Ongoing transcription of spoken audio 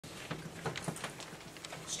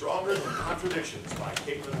Stronger Than Contradictions by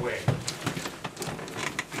Caitlin Wade.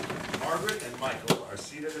 Margaret and Michael are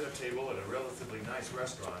seated at a table at a relatively nice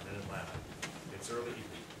restaurant in Atlanta. It's early evening.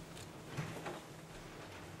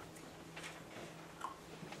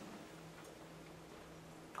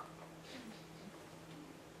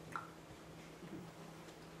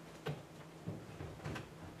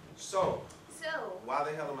 So, why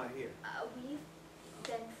the hell am I here? We've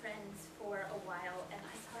been friends for a while, and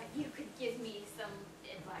I thought you could give me some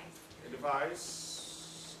advice.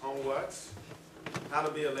 Advice on what? How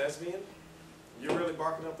to be a lesbian? You're really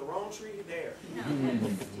barking up the wrong tree there. No,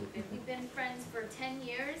 that's stupid. We've been friends for 10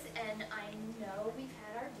 years, and I know we've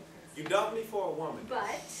had our differences. You dumped me for a woman.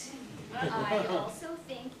 But I also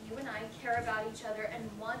think you and I care about each other and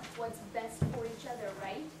want what's best for each other,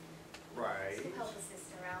 right? Right. So help a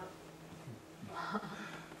sister out.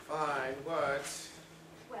 Fine, what?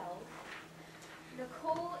 Well,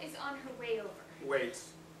 Nicole is on her way over. Wait.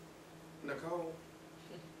 Nicole,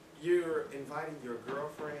 you're inviting your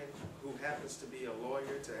girlfriend, who happens to be a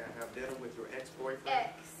lawyer, to have dinner with your ex-boyfriend?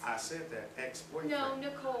 Ex. I said that, ex-boyfriend. No,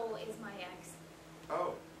 Nicole is my ex.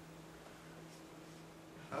 Oh.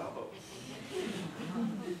 Oh.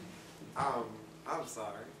 I'm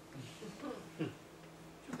sorry. You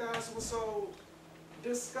guys were so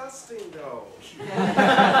disgusting, though.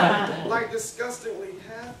 Like disgustingly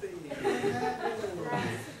happy. That's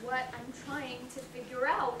what I'm trying to figure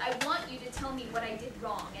out. I want you to tell me what I did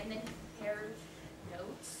wrong, and then compare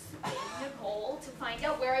notes with Nicole to find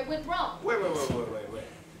out where I went wrong. Wait.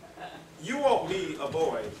 You want me, a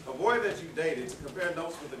boy that you dated, to compare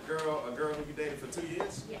notes with a girl who you dated for 2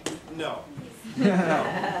 years? Yes. No.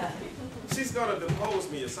 No. She's gonna depose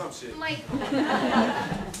me or some shit. Michael.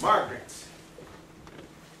 Margaret.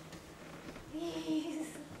 Please.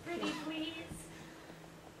 Pretty please.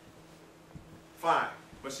 Fine.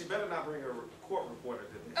 But she better not bring her court reporter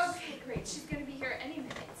to this. Okay, great. She's gonna be here any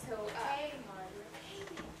minute, so, Hey, Margaret. Hey,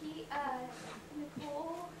 Nikki.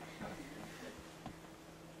 Nicole.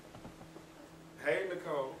 Hey,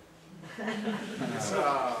 Nicole. It's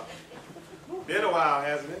been a while,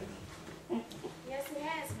 hasn't it? Yes, it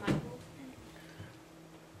has, Michael.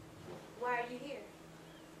 Why are you here?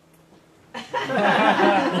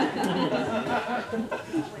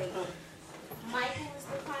 Wait. Michael is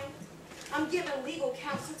the client? I'm giving legal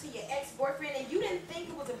counsel to your ex-boyfriend, and you didn't think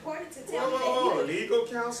it was important to tell me that you... Legal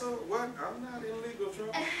counsel? What? I'm not in legal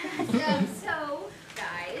trouble. So,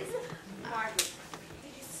 guys, Margaret,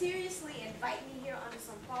 did you seriously invite me here under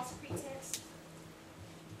some false pretense?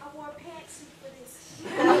 I wore a pantsuit for this.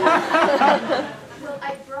 well,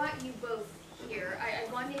 I brought you both here. I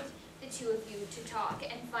wanted the two of you to talk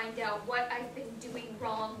and find out what I've been doing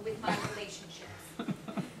wrong with my relationships.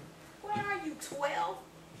 What are you, 12?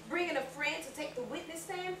 Bringing a friend to take the witness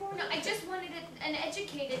stand for you? No, I just wanted an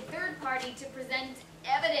educated third party to present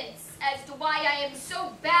evidence as to why I am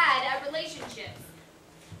so bad at relationships.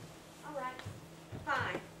 All right,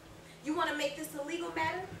 fine. You want to make this a legal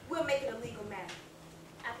matter? We'll make it a legal matter.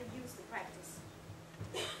 I can use the practice.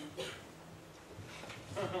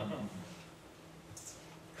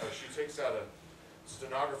 She takes out a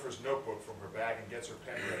stenographer's notebook from her bag and gets her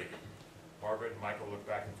pen ready. Margaret and Michael look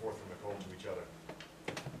back and forth from Nicole to each other.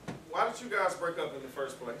 Why did you guys break up in the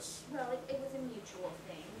first place? Well, it was a mutual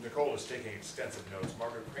thing. Nicole is taking extensive notes.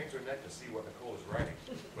 Margaret cranes her neck to see what Nicole is writing,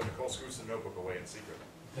 but Nicole scoots the notebook away in secret.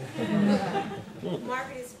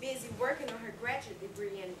 Margaret is busy working on her graduate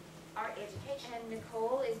degree in art education. And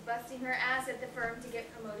Nicole is busting her ass at the firm to get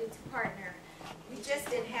promoted to partner. We just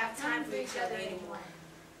didn't have time for each other anymore.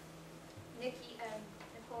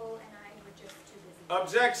 Nicole and I were just too busy.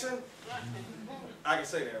 Objection? I can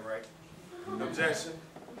say that, right? Objection?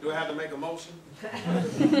 Do I have to make a motion?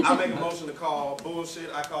 I make a motion to call bullshit.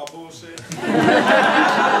 I call bullshit. You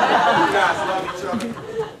guys love each other.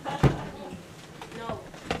 No,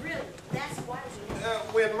 really, that's why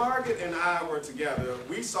when Margaret and I were together,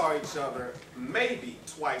 we saw each other maybe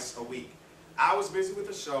twice a week. I was busy with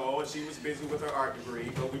the show, and she was busy with her art degree,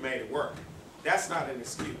 but we made it work. That's not an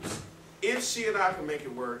excuse. If she and I can make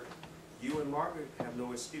it work, you and Margaret have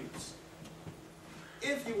no excuse.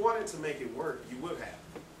 If you wanted to make it work, you would have.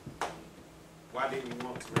 Why didn't you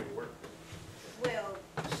want to make it work? Well,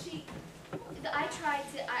 I tried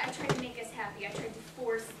to make us happy. I tried to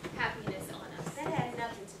force happiness on us. That had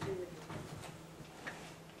nothing to do with it.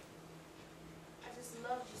 I just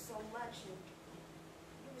loved you so much, and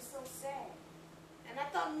you were so sad. And I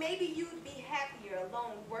thought maybe you'd be happier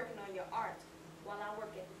alone working on your art while I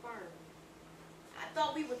work at the firm. I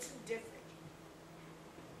thought we were too different.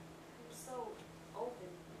 You were so open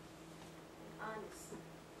and honest.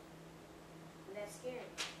 And that scared me.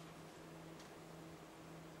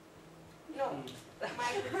 go.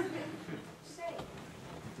 Michael, say.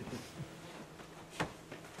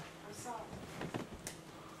 I'm sorry.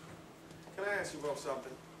 Can I ask you both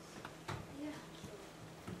something? Yeah.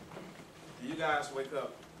 Do you guys wake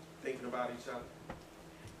up thinking about each other?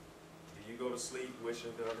 Do you go to sleep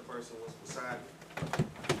wishing the other person was beside you?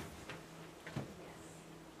 Yes.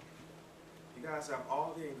 You guys have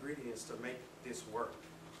all the ingredients to make this work.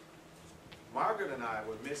 Margaret and I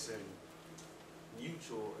were missing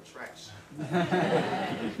mutual attraction.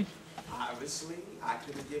 Obviously, I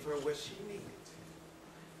couldn't give her what she needed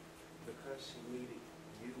because she needed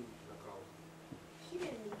you, Nicole. She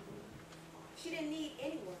didn't need me. She didn't need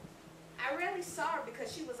anyone. I rarely saw her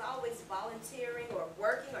because she was always volunteering or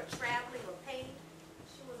working or traveling or painting.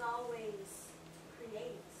 She was always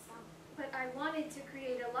creating something. But I wanted to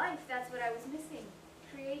create a life. That's what I was missing.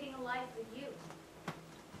 Creating a life with you.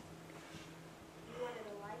 You wanted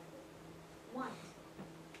a life with Want.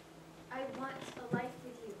 I want a life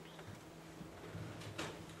with you.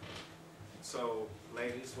 So,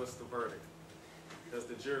 ladies, what's the verdict? Does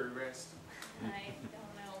the jury rest? I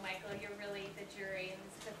don't know, Michael. You're really the jury in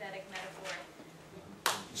this pathetic metaphor.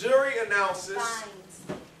 Jury announces. Finds.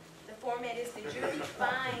 The format is the jury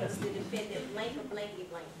finds the defendant blank or blanky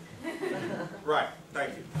blank. Right,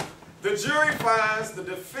 thank you. The jury finds the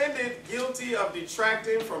defendant guilty of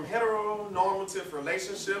detracting from heteronormative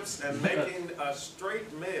relationships and making a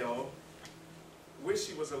straight male wish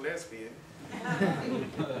he was a lesbian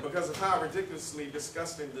because of how ridiculously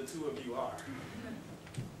disgusting the two of you are.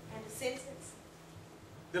 And the sentence?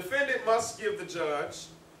 Defendant must give the judge.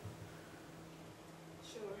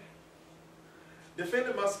 Sure.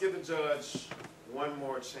 Defendant must give the judge one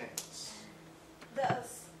more chance.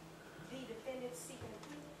 Thus, the defendant seeking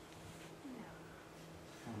appeal.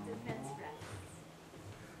 No. Defense rests.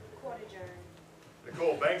 Court adjourned.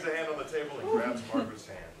 Nicole bangs a hand on the table and grabs Margaret's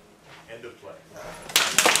hand.